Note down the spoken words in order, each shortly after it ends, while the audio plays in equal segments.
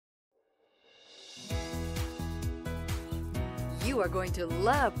You are going to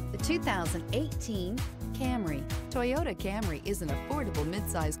love the 2018 Camry. Toyota Camry is an affordable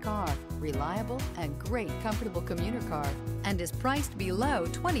midsize car, reliable and great comfortable commuter car, and is priced below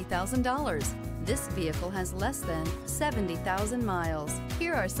 $20,000. This vehicle has less than 70,000 miles.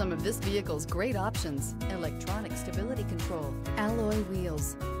 Here are some of this vehicle's great options: electronic stability control, alloy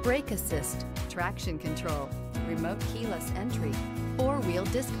wheels, brake assist, traction control, remote keyless entry, four-wheel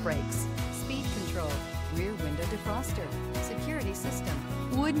disc brakes, speed control, rear window defroster, security system.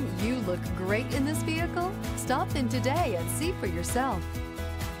 Wouldn't you look great in this vehicle? Stop in today and see for yourself.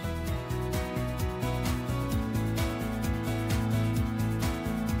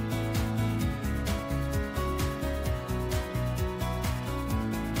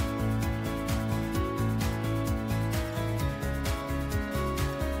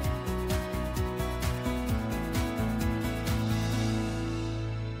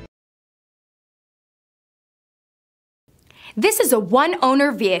 This is a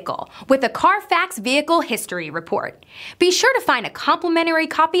one-owner vehicle with a Carfax Vehicle History Report. Be sure to find a complimentary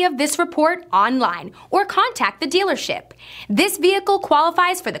copy of this report online or contact the dealership. This vehicle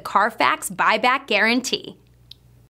qualifies for the Carfax Buyback Guarantee.